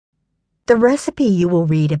The recipe you will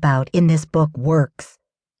read about in this book works.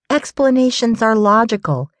 Explanations are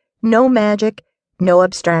logical, no magic, no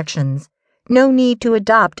abstractions, no need to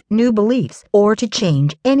adopt new beliefs or to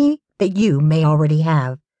change any that you may already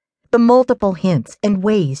have. The multiple hints and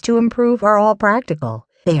ways to improve are all practical.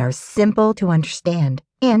 They are simple to understand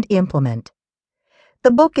and implement.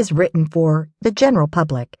 The book is written for the general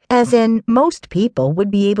public, as in most people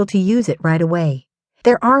would be able to use it right away.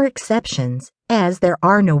 There are exceptions, as there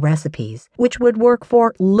are no recipes, which would work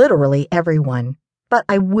for literally everyone, but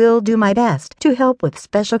I will do my best to help with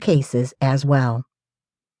special cases as well.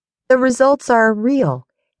 The results are real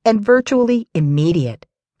and virtually immediate.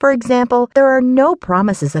 For example, there are no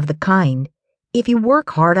promises of the kind. If you work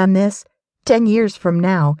hard on this, 10 years from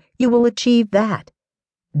now, you will achieve that.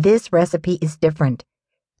 This recipe is different.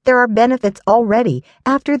 There are benefits already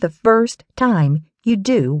after the first time you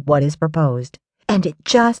do what is proposed, and it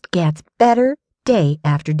just gets better day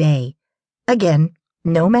after day. Again,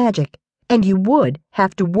 no magic, and you would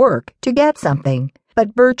have to work to get something,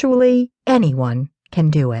 but virtually anyone can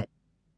do it.